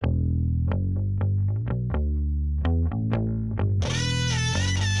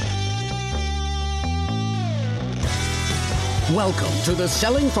Welcome to the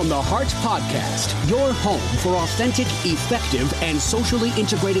Selling from the Heart podcast, your home for authentic, effective, and socially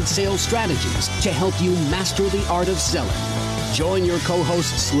integrated sales strategies to help you master the art of selling. Join your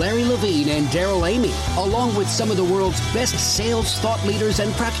co-hosts Larry Levine and Daryl Amy, along with some of the world's best sales thought leaders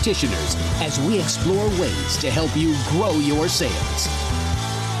and practitioners, as we explore ways to help you grow your sales.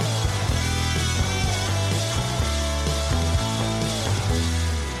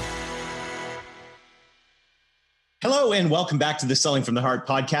 Hello and welcome back to the Selling from the Heart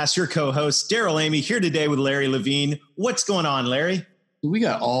podcast. Your co-host, Daryl Amy, here today with Larry Levine. What's going on, Larry? We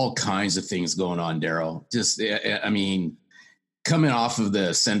got all kinds of things going on, Daryl. Coming off of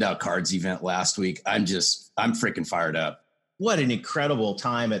the Send Out Cards event last week, I'm freaking fired up. What an incredible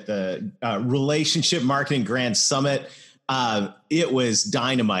time at the Relationship Marketing Grand Summit. It was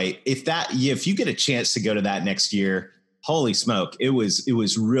dynamite. If you get a chance to go to that next year, holy smoke. It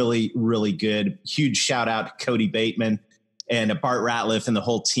was really, really good. Huge shout out to Cody Bateman and Bart Ratliff and the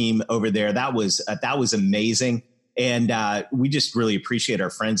whole team over there. That was amazing. And we just really appreciate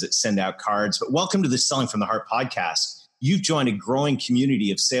our friends at Send Out Cards. But welcome to the Selling from the Heart podcast. You've joined a growing community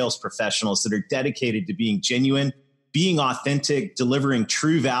of sales professionals that are dedicated to being genuine, being authentic, delivering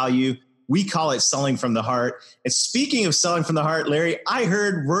true value. We call it Selling from the Heart. And speaking of Selling from the Heart, Larry, I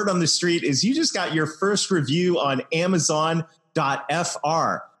heard word on the street is you just got your first review on Amazon.fr.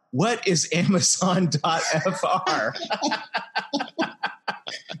 What is Amazon.fr?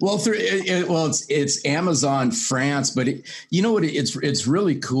 It's Amazon France, but you know what? It's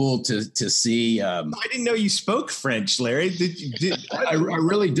really cool to see. I didn't know you spoke French, Larry. I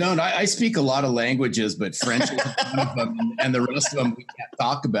really don't. I speak a lot of languages, but French is one of them, and the rest of them we can't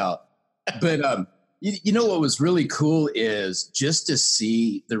talk about. But you know what was really cool is just to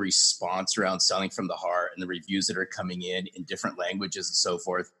see the response around Selling from the Heart and the reviews that are coming in different languages and so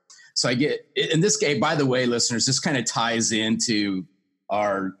forth. So I get in this game, by the way, listeners, this kind of ties into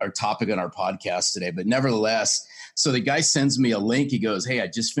our topic on our podcast today. But nevertheless, so the guy sends me a link. He goes, "Hey, I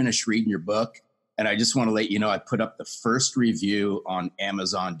just finished reading your book, and I just want to let you know I put up the first review on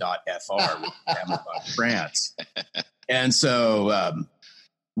Amazon.fr, Amazon France." And so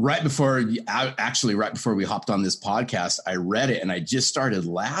right before we hopped on this podcast, I read it and I just started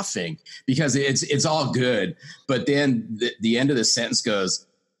laughing because it's all good. But then the end of the sentence goes,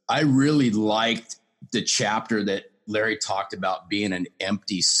 "I really liked the chapter that Larry talked about being an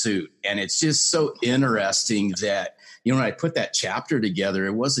empty suit." And it's just so interesting that, when I put that chapter together,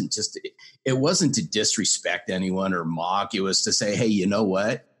 it wasn't to disrespect anyone or mock. It was to say, hey, you know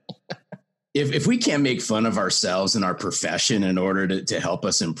what? If we can't make fun of ourselves and our profession in order to help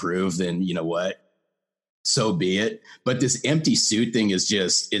us improve, then you know what? So be it. But this empty suit thing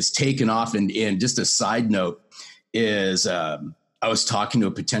it's taken off. And just a side note is I was talking to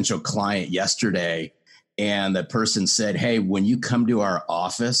a potential client yesterday, and the person said, "Hey, when you come to our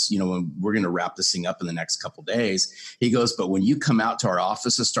office, when we're going to wrap this thing up in the next couple of days," he goes, "but when you come out to our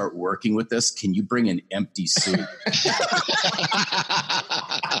office to start working with us, can you bring an empty suit?"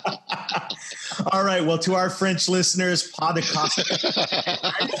 All right. Well, to our French listeners, pas de casse.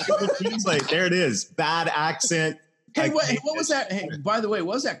 There it is. Bad accent. Hey, what was that? Hey, by the way,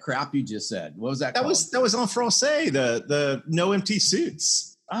 what was that crap you just said? What was that? That was en français, the no empty suits.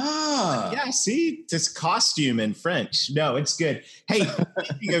 Yeah, see, it's costume in French. No, it's good. Hey,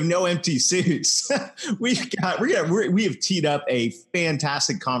 speaking of no empty suits, we have teed up a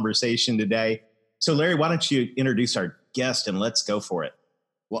fantastic conversation today. So, Larry, why don't you introduce our guest and let's go for it?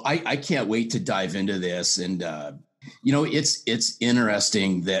 Well, I can't wait to dive into this. And, it's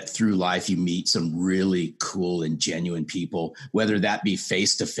interesting that through life you meet some really cool and genuine people, whether that be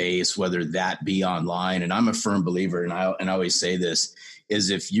face-to-face, whether that be online. And I'm a firm believer, and I always say this, is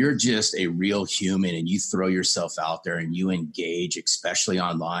if you're just a real human and you throw yourself out there and you engage, especially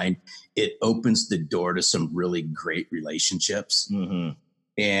online, it opens the door to some really great relationships. Mm-hmm.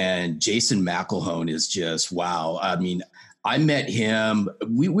 And Jason McElhone is just, wow. I mean, I met him.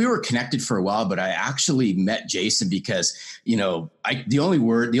 We were connected for a while, but I actually met Jason because, the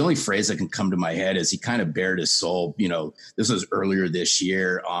only phrase that can come to my head is he kind of bared his soul. This was earlier this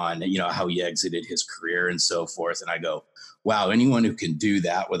year on, how he exited his career and so forth. And I go, wow, anyone who can do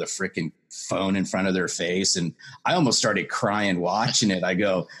that with a freaking phone in front of their face. And I almost started crying watching it. I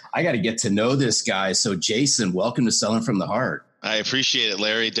go, I got to get to know this guy. So Jason, welcome to Selling from the Heart. I appreciate it,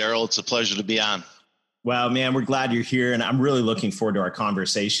 Larry. Daryl, it's a pleasure to be on. Wow, man, we're glad you're here. And I'm really looking forward to our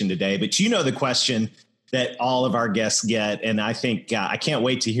conversation today. But the question that all of our guests get, and I think I can't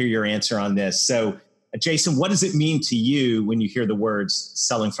wait to hear your answer on this. So, Jason, what does it mean to you when you hear the words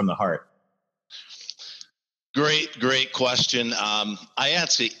selling from the heart? Great question. I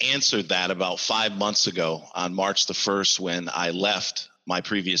actually answered that about 5 months ago on March the 1st when I left my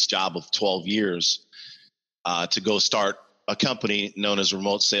previous job of 12 years to go start a company known as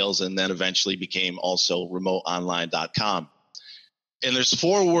Remote Sales, and then eventually became also remoteonline.com. And there's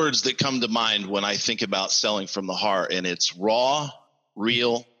 4 words that come to mind when I think about selling from the heart, and it's raw,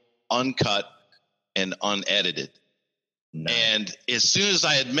 real, uncut, and unedited. Nice. And as soon as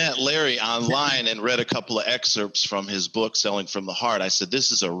I had met Larry online and read a couple of excerpts from his book, Selling from the Heart, I said,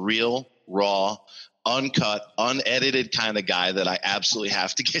 this is a real, raw, uncut, unedited kind of guy that I absolutely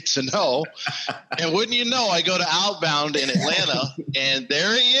have to get to know. And wouldn't you know, I go to Outbound in Atlanta, and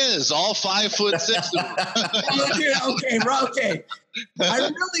there he is, all 5'6". Okay. I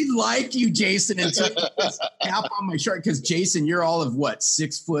really like you, Jason, until you just tap on my shirt. Because Jason, you're all of what,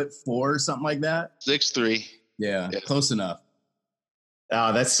 6'4" or something like that? 6'3". Yeah, close enough.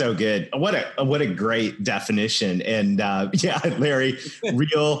 Oh, that's so good. What a great definition. And Larry,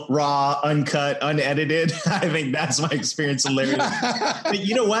 real, raw, uncut, unedited. I think that's my experience of Larry. But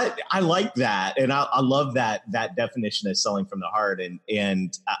you know what? I like that. And I love that definition of selling from the heart.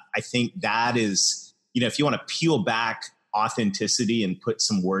 And I think that is, if you want to peel back authenticity and put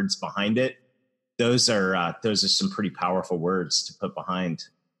some words behind it, those are some pretty powerful words to put behind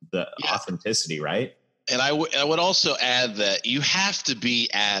the authenticity, right? And I would also add that you have to be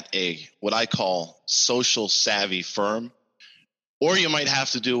at what I call social savvy firm, or you might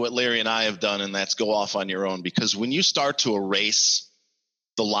have to do what Larry and I have done, and that's go off on your own. Because when you start to erase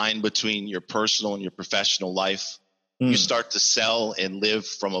the line between your personal and your professional life, you start to sell and live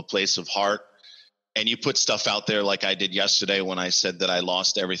from a place of heart, and you put stuff out there like I did yesterday when I said that I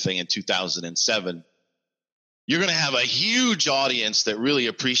lost everything in 2007, you're going to have a huge audience that really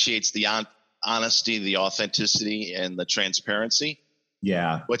appreciates the honesty, the authenticity, and the transparency.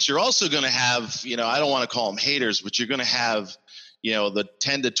 Yeah. But you're also going to have, I don't want to call them haters, but you're going to have, the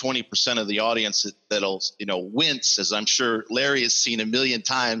 10 to 20% of the audience that'll, wince, as I'm sure Larry has seen a million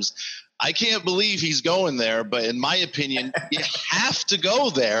times. I can't believe he's going there. But in my opinion, you have to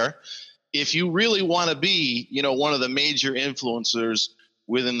go there if you really want to be, one of the major influencers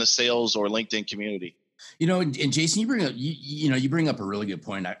within the sales or LinkedIn community. And Jason, you bring up a really good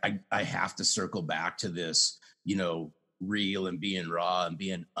point. I have to circle back to this, real and being raw and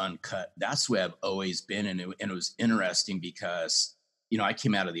being uncut. That's where I've always been. And it was interesting because, I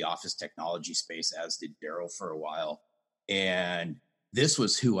came out of the office technology space, as did Daryl, for a while. And this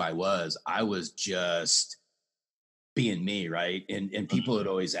was who I was. I was just being me, right? And people would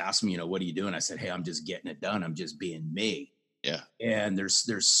always ask me, what are you doing? I said, hey, I'm just getting it done. I'm just being me. Yeah. And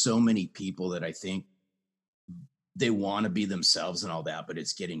there's so many people that I think they want to be themselves and all that, but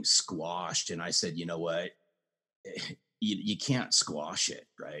it's getting squashed. And I said, you know what? You can't squash it,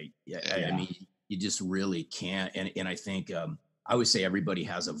 right? Yeah. I mean, you just really can't. And I think I always say everybody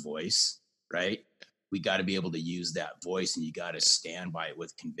has a voice, right? We got to be able to use that voice, and you got to stand by it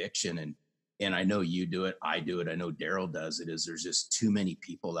with conviction. And I know you do it. I do it. I know Daryl does it. There's just too many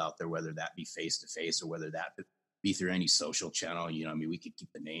people out there, whether that be face to face or whether that be through any social channel. We could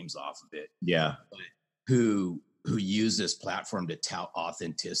keep the names off of it. Yeah. But who use this platform to tout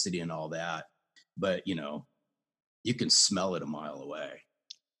authenticity and all that. But, you can smell it a mile away.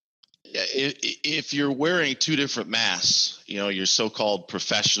 Yeah, if you're wearing two different masks, your so-called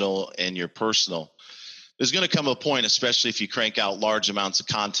professional and your personal, there's going to come a point, especially if you crank out large amounts of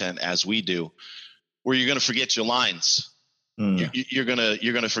content as we do, where you're going to forget your lines. You're going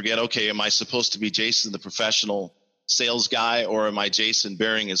to forget, okay, am I supposed to be Jason, the professional sales guy, or am I Jason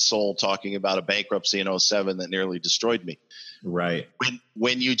bearing his soul talking about a bankruptcy in 2007 that nearly destroyed me? Right.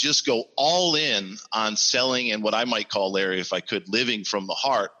 When you just go all in on selling and what I might call, Larry, if I could, living from the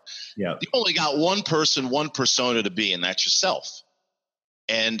heart, you only got one person, one persona to be, and that's yourself.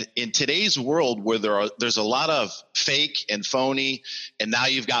 And in today's world where there's a lot of fake and phony, and now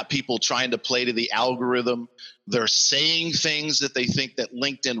you've got people trying to play to the algorithm, they're saying things that they think that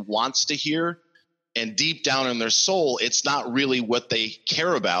LinkedIn wants to hear. And deep down in their soul, it's not really what they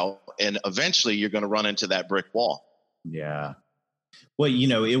care about. And eventually you're going to run into that brick wall. Yeah. Well,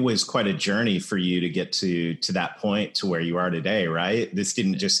 it was quite a journey for you to get to that point to where you are today, right? This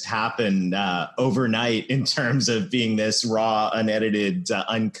didn't just happen overnight in terms of being this raw, unedited,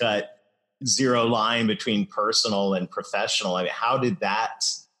 uncut, zero line between personal and professional. I mean,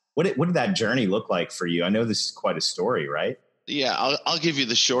 what did that journey look like for you? I know this is quite a story, right? Yeah, I'll give you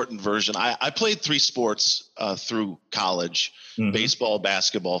the shortened version. I played 3 sports through college, baseball,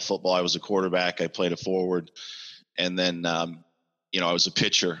 basketball, football. I was a quarterback. I played a forward. And then, I was a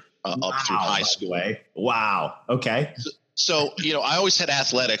pitcher up through high school. Wow. Okay. So, I always had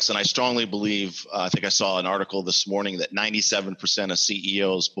athletics, and I strongly believe, I think I saw an article this morning that 97% of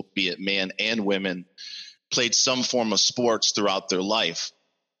CEOs, be it men and women, played some form of sports throughout their life.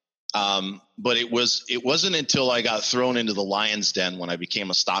 But it wasn't until I got thrown into the lion's den when I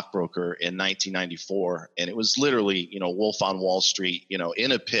became a stockbroker in 1994. And it was literally, Wolf on Wall Street,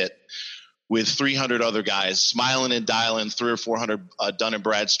 in a pit with 300 other guys smiling and dialing 300 or 400 Dun &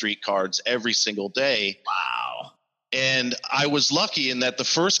 Bradstreet cards every single day. Wow. And I was lucky in that the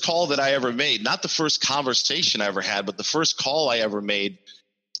first call that I ever made, not the first conversation I ever had, but the first call I ever made,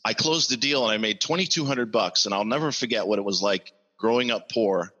 I closed the deal and I made $2,200. And I'll never forget what it was like growing up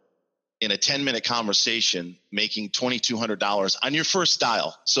poor in a 10-minute conversation, making $2,200 on your first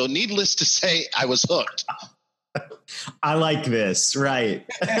dial. So needless to say, I was hooked. I like this. Right.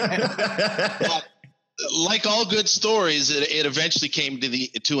 Like all good stories, it eventually came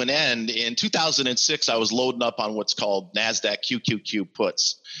to an end. In 2006, I was loading up on what's called NASDAQ QQQ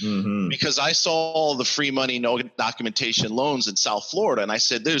puts because I saw all the free money, no documentation loans in South Florida. And I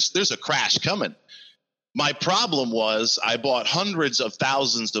said, there's a crash coming. My problem was I bought hundreds of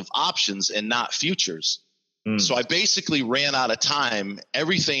thousands of options and not futures. So I basically ran out of time.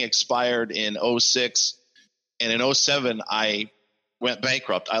 Everything expired in 06. And in 07, I went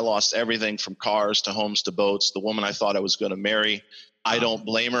bankrupt. I lost everything from cars to homes to boats. The woman I thought I was going to marry, I don't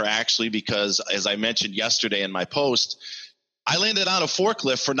blame her actually, because as I mentioned yesterday in my post, I landed on a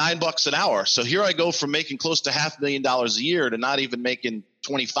forklift for $9 an hour. So here I go from making close to $500,000 a year to not even making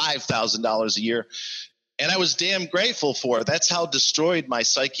 $25,000 a year. And I was damn grateful for it. That's how destroyed my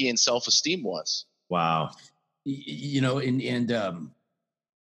psyche and self-esteem was. Wow.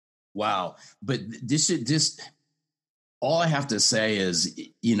 Wow. But this all I have to say is,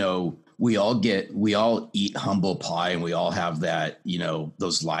 we all eat humble pie and we all have that,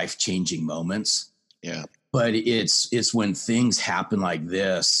 those life-changing moments. Yeah. But it's when things happen like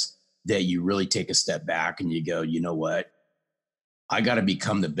this that you really take a step back and you go, you know what? I got to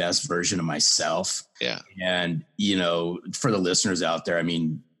become the best version of myself. Yeah. And, for the listeners out there,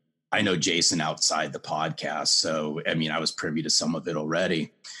 I know Jason outside the podcast. So, I was privy to some of it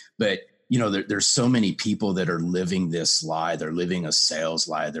already, but there's so many people that are living this lie. They're living a sales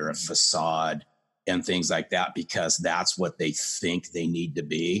lie. They're a facade and things like that because that's what they think they need to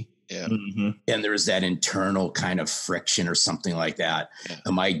be. Yeah. And there's that internal kind of friction or something like that. Yeah.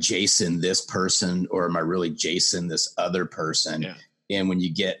 Am I Jason, this person, or am I really Jason, this other person? Yeah. And when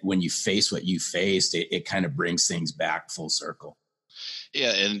you face what you faced, it kind of brings things back full circle.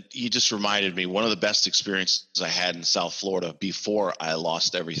 Yeah, and you just reminded me, one of the best experiences I had in South Florida before I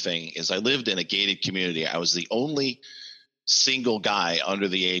lost everything is I lived in a gated community. I was the only single guy under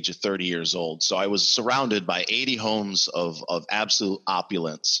the age of 30 years old. So I was surrounded by 80 homes of absolute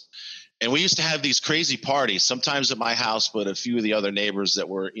opulence. And we used to have these crazy parties, sometimes at my house, but a few of the other neighbors that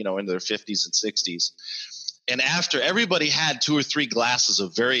were, in their 50s and 60s. And after everybody had 2 or 3 glasses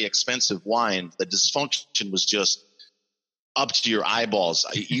of very expensive wine, the dysfunction was just up to your eyeballs.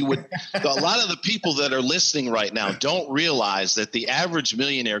 A lot of the people that are listening right now don't realize that the average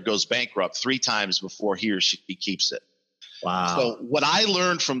millionaire goes bankrupt 3 times before he or she keeps it. Wow. So what I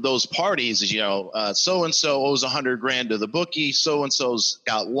learned from those parties is, so-and-so owes $100,000 to the bookie. So-and-so's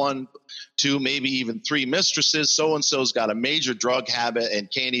got 1, 2, maybe even 3 mistresses. So-and-so's got a major drug habit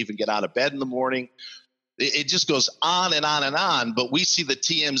and can't even get out of bed in the morning. It just goes on and on and on, but we see the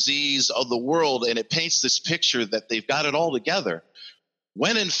TMZs of the world and it paints this picture that they've got it all together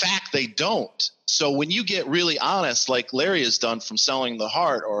when in fact they don't. So when you get really honest, like Larry has done from Selling the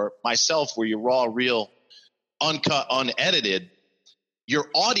Heart, or myself, where you're raw, real, uncut, unedited, your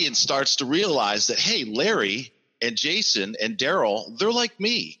audience starts to realize that, hey, Larry and Jason and Daryl, they're like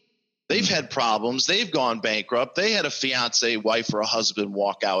me. They've had problems. They've gone bankrupt. They had a fiance, wife, or a husband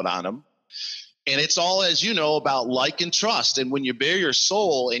walk out on them. And it's all, as you know, about like and trust. And when you bare your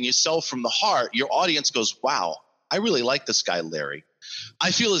soul and you sell from the heart, your audience goes, wow, I really like this guy, Larry. I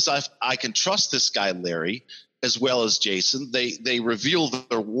feel as if I can trust this guy, Larry, as well as Jason. They reveal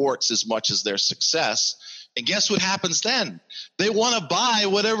their warts as much as their success. And guess what happens then? They want to buy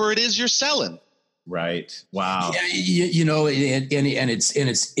whatever it is you're selling. Right. Wow. Yeah, and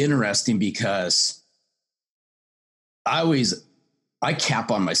it's interesting because I cap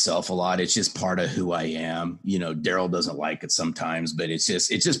on myself a lot. It's just part of who I am. Daryl doesn't like it sometimes, but it's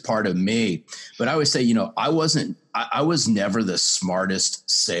just part of me. But I always say, I was never the smartest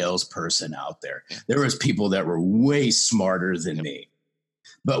salesperson out there. There was people that were way smarter than me.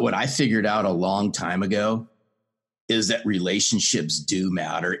 But what I figured out a long time ago is that relationships do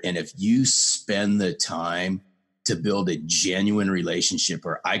matter. And if you spend the time to build a genuine relationship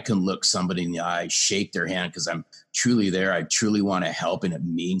where I can look somebody in the eye, shake their hand because I'm truly there. I truly want to help and it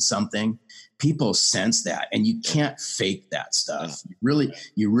means something. People sense that, and you can't fake that stuff.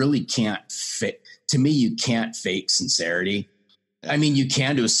 You really can't fake. To me, you can't fake sincerity. I mean, you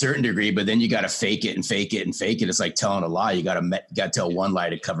can to a certain degree, but then you got to fake it and fake it and fake it. It's like telling a lie. You got to tell one lie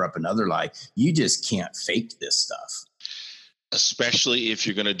to cover up another lie. You just can't fake this stuff. Especially if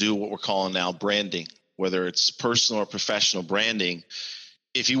you're going to do what we're calling now branding, whether it's personal or professional branding.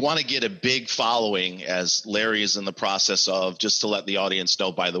 If you want to get a big following, as Larry is in the process of, just to let the audience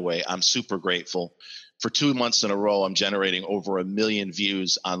know, by the way, I'm super grateful. For 2 months in a row, I'm generating over 1 million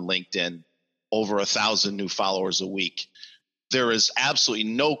views on LinkedIn, over 1,000 new followers a week. There is absolutely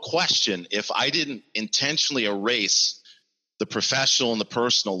no question, if I didn't intentionally erase the professional and the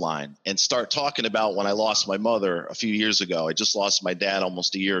personal line and start talking about when I lost my mother a few years ago. I just lost my dad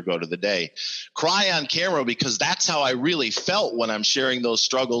almost a year ago to the day. Cry on camera, because that's how I really felt when I'm sharing those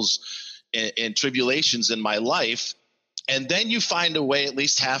struggles and tribulations in my life. And then you find a way, at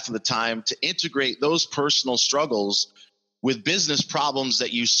least half of the time, to integrate those personal struggles with business problems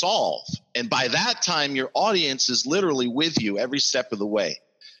that you solve. And by that time, your audience is literally with you every step of the way.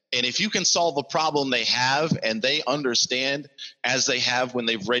 And if you can solve a problem they have and they understand, as they have when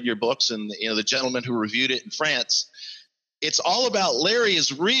they've read your books, and the gentleman who reviewed it in France, it's all about Larry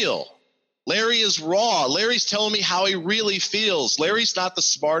is real. Larry is raw. Larry's telling me how he really feels. Larry's not the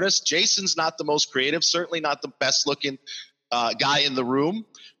smartest. Jason's not the most creative, certainly not the best looking guy in the room.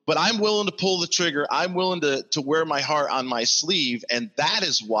 But I'm willing to pull the trigger. I'm willing to wear my heart on my sleeve. And that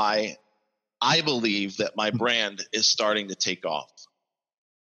is why I believe that my brand is starting to take off.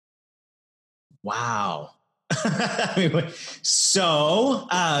 Wow. So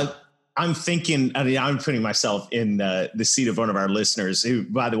I'm thinking, I'm putting myself in the seat of one of our listeners who,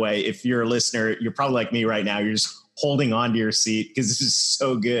 by the way, if you're a listener, you're probably like me right now. You're just holding on to your seat because this is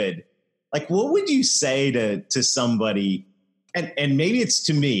so good. Like, what would you say to somebody? And maybe it's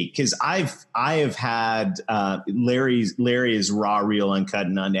to me, because I have had Larry is raw, real, uncut,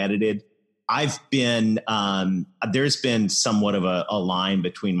 and unedited. I've been there's been somewhat of a line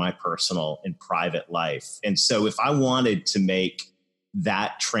between my personal and private life, and so if I wanted to make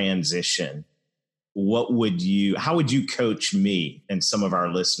that transition, how would you coach me and some of our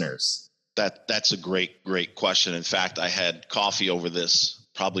listeners? That's a great question. In fact, I had coffee over this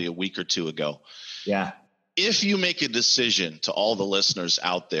probably a week or two ago. Yeah. If you make a decision, to all the listeners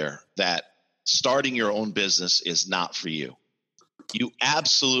out there, that starting your own business is not for you, you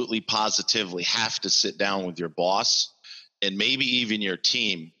absolutely positively have to sit down with your boss and maybe even your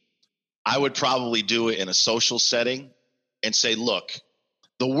team. I would probably do it in a social setting and say, look,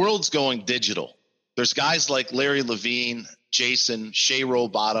 the world's going digital. There's guys like Larry Levine, Jason, Shay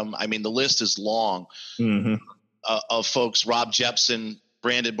Rowbottom. I mean, the list is long of folks, Rob Jepson,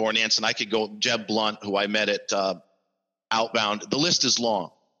 Brandon Bornanson. I could go, Jeb Blunt, who I met at Outbound. The list is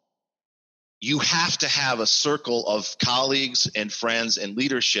long. You have to have a circle of colleagues and friends and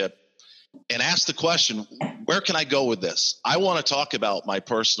leadership and ask the question, where can I go with this? I want to talk about my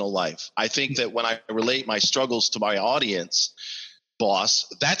personal life. I think that when I relate my struggles to my audience, boss,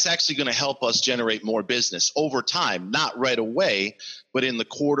 that's actually going to help us generate more business over time, not right away, but in the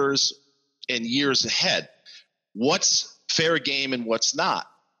quarters and years ahead. What's fair game and what's not?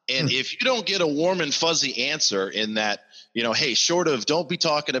 And if you don't get a warm and fuzzy answer in that, hey, short of don't be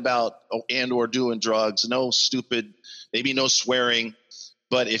talking about and or doing drugs, no stupid, maybe no swearing.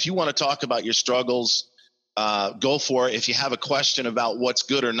 But if you want to talk about your struggles, go for it. If you have a question about what's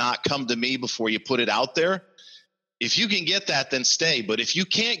good or not, come to me before you put it out there. If you can get that, then stay. But if you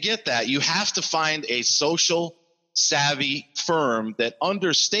can't get that, you have to find a social savvy firm that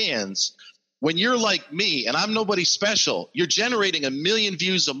understands when you're like me, and I'm nobody special, you're generating 1 million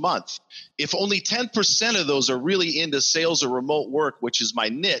views a month. If only 10% of those are really into sales or remote work, which is my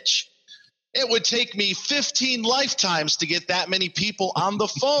niche, it would take me 15 lifetimes to get that many people on the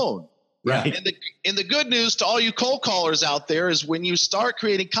phone. Right. And the good news to all you cold callers out there is when you start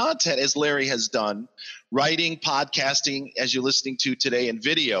creating content, as Larry has done, writing, podcasting, as you're listening to today, and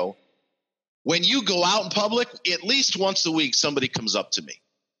video, when you go out in public, at least once a week, somebody comes up to me.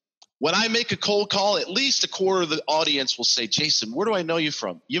 When I make a cold call, at least a quarter of the audience will say, Jason, where do I know you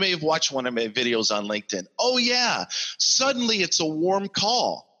from? You may have watched one of my videos on LinkedIn. Oh, yeah. Suddenly it's a warm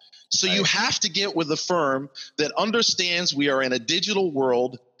call. So you have to get with a firm that understands we are in a digital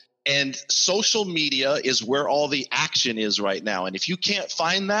world and social media is where all the action is right now. And if you can't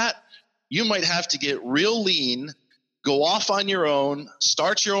find that, you might have to get real lean, go off on your own,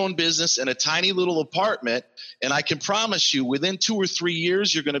 start your own business in a tiny little apartment. And I can promise you within 2 or 3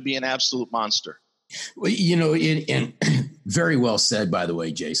 years, you're going to be an absolute monster. Well, you know, and very well said, by the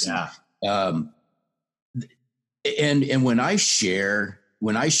way, Jason. Yeah. And when I share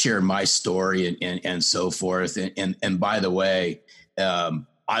my story and so forth, and by the way,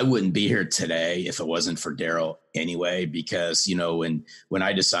 I wouldn't be here today if it wasn't for Daryl anyway, because, you know, when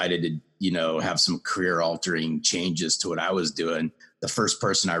I decided to, you know, have some career altering changes to what I was doing, the first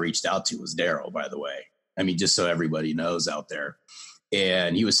person I reached out to was Daryl, by the way. I mean, just so everybody knows out there.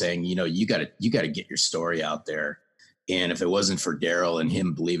 And he was saying, you know, you got to get your story out there. And if it wasn't for Daryl and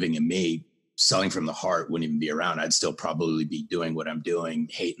him believing in me, Selling from the Heart wouldn't even be around. I'd still probably be doing what I'm doing,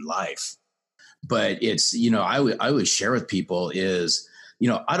 hating life. But it's, you know, I would share with people is, you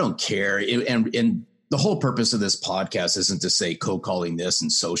know, I don't care. And the whole purpose of this podcast isn't to say cold calling this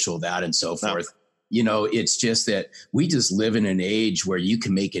and social that and so forth. No. You know, it's just that we just live in an age where you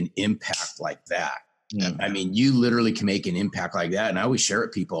can make an impact like that. Yeah. I mean, you literally can make an impact like that. And I always share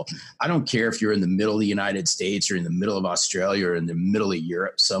with people, I don't care if you're in the middle of the United States or in the middle of Australia or in the middle of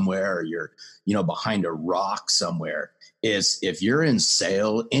Europe somewhere, or you're, you know, behind a rock somewhere. Is if you're in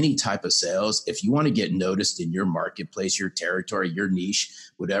sale, any type of sales, if you want to get noticed in your marketplace, your territory, your niche,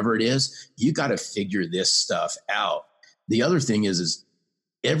 whatever it is, you got to figure this stuff out. The other thing is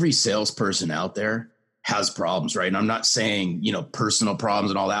every salesperson out there has problems, right? And I'm not saying, you know, personal problems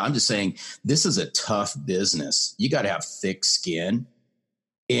and all that. I'm just saying this is a tough business. You got to have thick skin.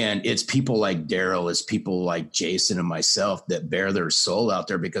 And it's people like Daryl, it's people like Jason and myself that bear their soul out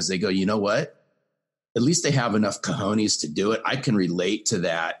there because they go, you know what? At least they have enough cojones to do it. I can relate to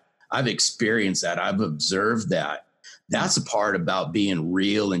that. I've experienced that. I've observed that. That's a part about being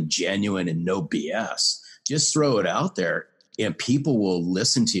real and genuine and no BS. Just throw it out there. And people will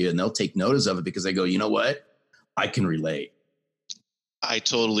listen to you and they'll take notice of it because they go, you know what? I can relate. I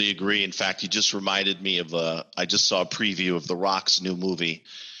totally agree. In fact, you just reminded me of I just saw a preview of The Rock's new movie,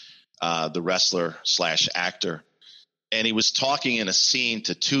 the wrestler / actor. And he was talking in a scene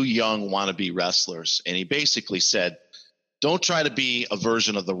to two young wannabe wrestlers. And he basically said, don't try to be a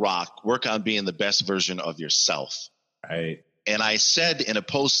version of The Rock. Work on being the best version of yourself. Right. And I said in a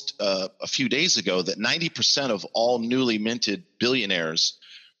post a few days ago that 90% of all newly minted billionaires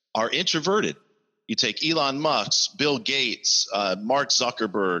are introverted. You take Elon Musk, Bill Gates, Mark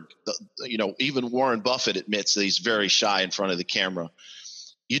Zuckerberg, you know, even Warren Buffett admits that he's very shy in front of the camera.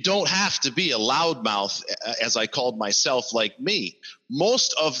 You don't have to be a loudmouth, as I called myself, like me.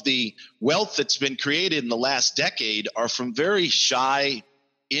 Most of the wealth that's been created in the last decade are from very shy,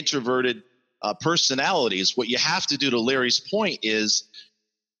 introverted personalities. What you have to do, to Larry's point, is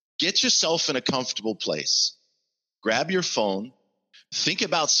get yourself in a comfortable place. Grab your phone, think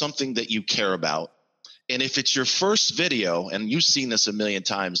about something that you care about. And if it's your first video, and you've seen this a million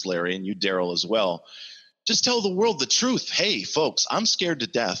times, Larry, and you, Daryl, as well, just tell the world the truth. Hey, folks, I'm scared to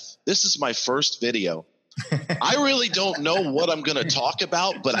death. This is my first video. I really don't know what I'm going to talk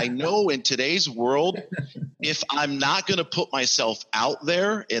about, but I know in today's world, if I'm not going to put myself out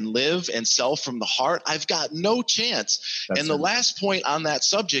there and live and sell from the heart, I've got no chance. That's the last point on that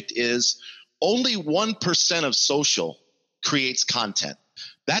subject is only 1% of social creates content.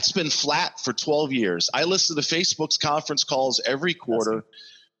 That's been flat for 12 years. I listen to Facebook's conference calls every quarter.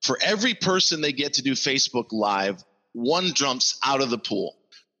 For every person they get to do Facebook Live, one jumps out of the pool.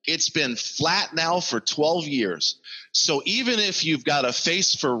 It's been flat now for 12 years. So even if you've got a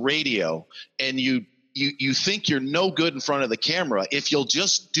face for radio and you think you're no good in front of the camera, if you'll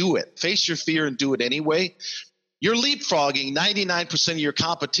just do it, face your fear and do it anyway, you're leapfrogging 99% of your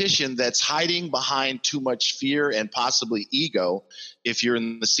competition that's hiding behind too much fear and possibly ego if you're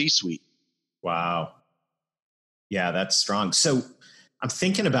in the C-suite. Wow. Yeah, that's strong. So I'm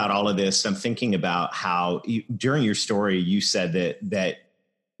thinking about all of this. I'm thinking about how during your story, you said that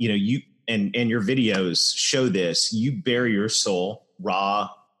you know, you and your videos show this, you bare your soul, raw,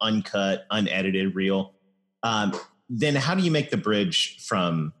 uncut, unedited, real. Then how do you make the bridge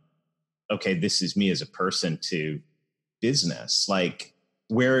from, okay, this is me as a person, to business? Like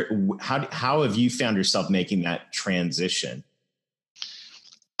how have you found yourself making that transition?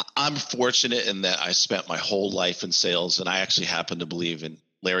 I'm fortunate in that I spent my whole life in sales, and I actually happen to believe, and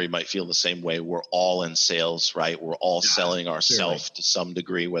Larry might feel the same way, we're all in sales, right? We're all selling ourselves to some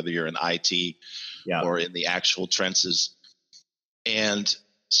degree, whether you're in IT or in the actual trenches. And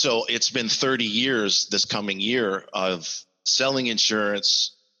so it's been 30 years this coming year of selling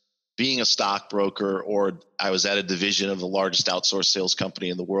insurance, being a stockbroker, or I was at a division of the largest outsourced sales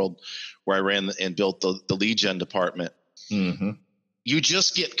company in the world where I ran and built the lead gen department. Mm-hmm. You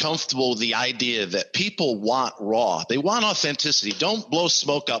just get comfortable with the idea that people want raw. They want authenticity. Don't blow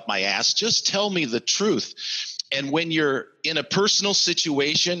smoke up my ass. Just tell me the truth. And when you're in a personal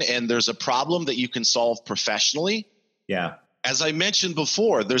situation and there's a problem that you can solve professionally, yeah, as I mentioned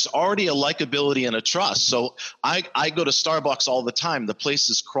before, there's already a likability and a trust. So I go to Starbucks all the time. The place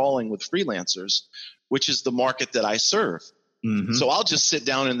is crawling with freelancers, which is the market that I serve. Mm-hmm. So I'll just sit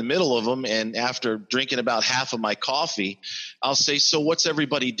down in the middle of them, and after drinking about half of my coffee, I'll say, "So what's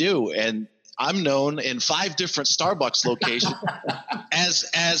everybody do?" And I'm known in 5 different Starbucks locations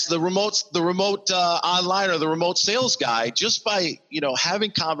as the remote online or the remote sales guy, just by having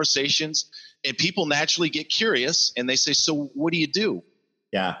conversations, and people naturally get curious and they say, "So what do you do?"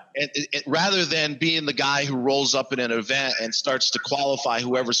 Yeah. And rather than being the guy who rolls up in an event and starts to qualify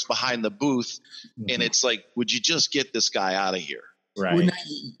whoever's behind the booth, and it's like, would you just get this guy out of here? Right. Well,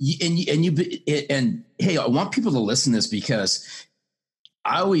 and hey, I want people to listen to this, because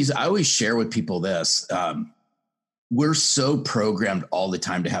I always share with people this. We're so programmed all the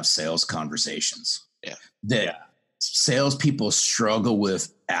time to have sales conversations. Yeah. That salespeople struggle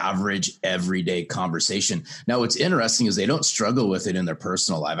with average everyday conversation. Now, what's interesting is they don't struggle with it in their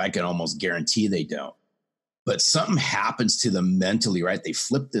personal life. I can almost guarantee they don't. But something happens to them mentally, right? They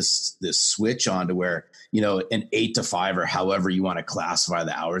flip this switch on to where, an 8 to 5 or however you want to classify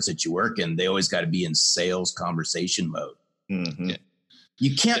the hours that you work in, they always got to be in sales conversation mode. Mm-hmm. Yeah.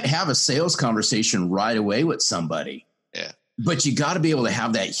 You can't have a sales conversation right away with somebody. Yeah. But you got to be able to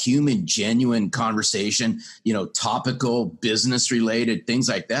have that human, genuine conversation, topical, business related, things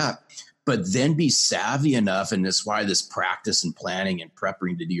like that. But then be savvy enough, and that's why this practice and planning and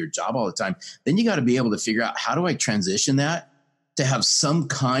prepping to do your job all the time. Then you got to be able to figure out, how do I transition that to have some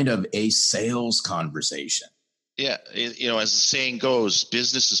kind of a sales conversation? Yeah. As the saying goes,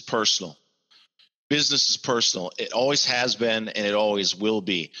 business is personal. Business is personal. It always has been, and it always will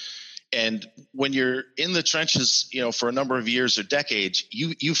be. And when you're in the trenches, for a number of years or decades,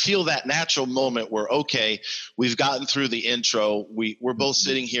 you feel that natural moment where, okay, we've gotten through the intro. We're both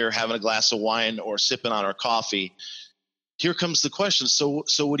sitting here having a glass of wine or sipping on our coffee. Here comes the question. So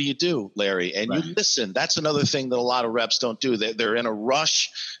what do you do, Larry? And you listen. That's another thing that a lot of reps don't do. They're in a rush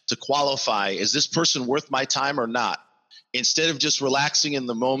to qualify. Is this person worth my time or not? Instead of just relaxing in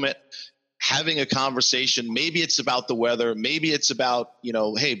the moment, having a conversation. Maybe it's about the weather. Maybe it's about,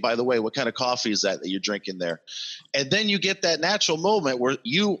 hey, by the way, what kind of coffee is that you're drinking there? And then you get that natural moment where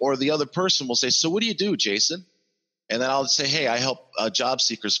you or the other person will say, "So what do you do, Jason?" And then I'll say, "Hey, I help job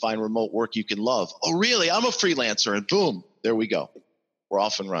seekers find remote work you can love." "Oh, really? I'm a freelancer." And boom, there we go. We're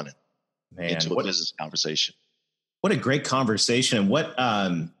off and running into a business conversation. What a great conversation. And what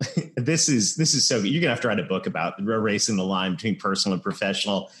this is so good. You're gonna have to write a book about erasing the line between personal and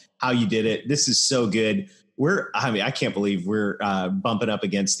professional, how you did it. This is so good. I can't believe we're bumping up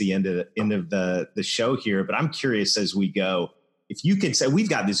against the end of the show here, but I'm curious as we go, if you could say, we've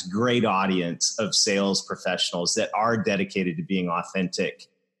got this great audience of sales professionals that are dedicated to being authentic.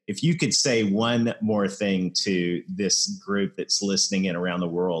 If you could say one more thing to this group that's listening in around the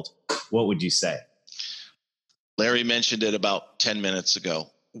world, what would you say? Larry mentioned it about 10 minutes ago.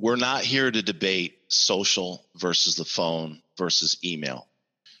 We're not here to debate social versus the phone versus email.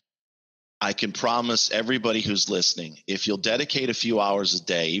 I can promise everybody who's listening, if you'll dedicate a few hours a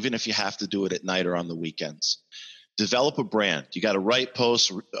day, even if you have to do it at night or on the weekends, develop a brand. You got to write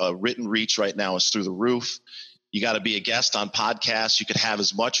posts. Written reach right now is through the roof. You got to be a guest on podcasts. You could have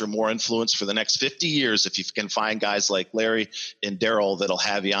as much or more influence for the next 50 years if you can find guys like Larry and Daryl that'll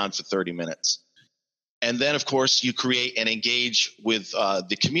have you on for 30 minutes. And then, of course, you create and engage with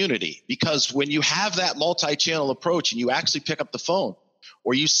the community, because when you have that multi-channel approach and you actually pick up the phone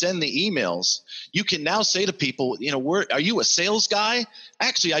or you send the emails, you can now say to people, are you a sales guy?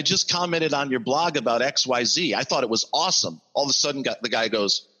 Actually, I just commented on your blog about XYZ. I thought it was awesome. All of a sudden, the guy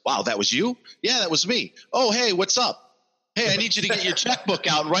goes, "Wow, that was you?" "Yeah, that was me." "Oh, hey, what's up?" "Hey, I need you to get your checkbook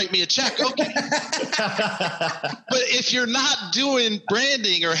out and write me a check." "Okay." But if you're not doing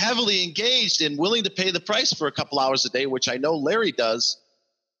branding or heavily engaged and willing to pay the price for a couple hours a day, which I know Larry does,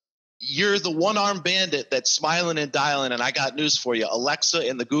 you're the one-armed bandit that's smiling and dialing. And I got news for you. Alexa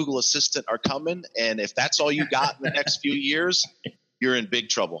and the Google Assistant are coming. And if that's all you got in the next few years, you're in big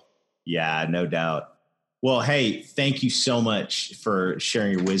trouble. Yeah, no doubt. Well, hey, thank you so much for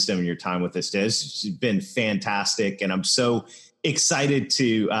sharing your wisdom and your time with us today. It's been fantastic. And I'm so excited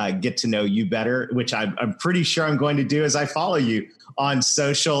to get to know you better, which I'm pretty sure I'm going to do as I follow you on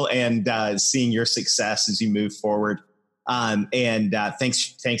social and seeing your success as you move forward.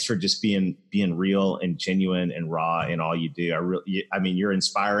 Thanks for just being real and genuine and raw in all you do. You're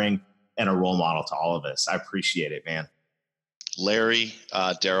inspiring and a role model to all of us. I appreciate it, man. Larry,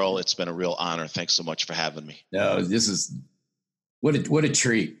 Daryl, it's been a real honor. Thanks so much for having me. No, this is what a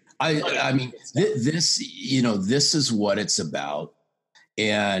treat. I mean, this is what it's about.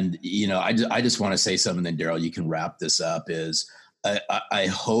 And, I just want to say something, then Daryl, you can wrap this up, is I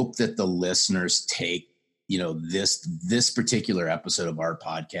hope that the listeners take, this particular episode of our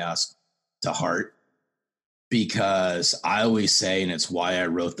podcast to heart, because I always say, and it's why I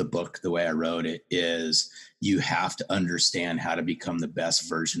wrote the book the way I wrote it, is you have to understand how to become the best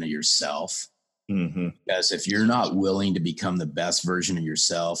version of yourself. Mm-hmm. Because if you're not willing to become the best version of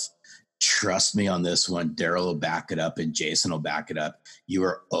yourself, trust me on this one, Daryl will back it up and Jason will back it up. You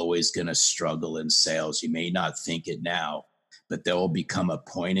are always going to struggle in sales. You may not think it now, but there will become a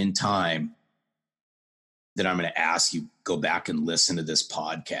point in time that I'm going to ask you, go back and listen to this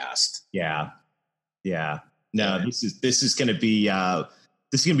podcast. Yeah. No, this is going to be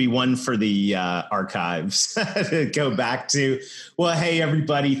one for the archives to go back to. Well, hey,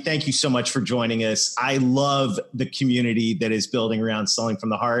 everybody, thank you so much for joining us. I love the community that is building around Selling from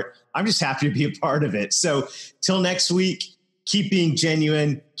the Heart. I'm just happy to be a part of it. So till next week, keep being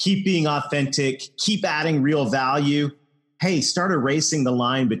genuine, keep being authentic, keep adding real value. Hey, start erasing the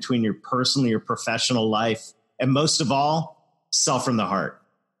line between your personal and your professional life. And most of all, sell from the heart.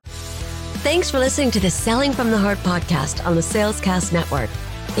 Thanks for listening to the Selling from the Heart podcast on the Salescast Network.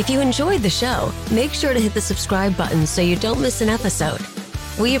 If you enjoyed the show, make sure to hit the subscribe button so you don't miss an episode.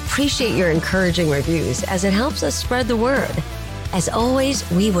 We appreciate your encouraging reviews as it helps us spread the word. As always,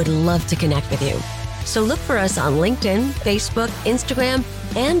 we would love to connect with you. So look for us on LinkedIn, Facebook, Instagram,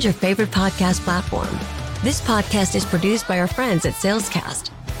 and your favorite podcast platform. This podcast is produced by our friends at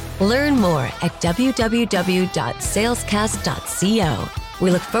Salescast. Learn more at www.salescast.co. We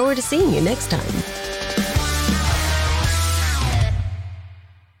look forward to seeing you next time.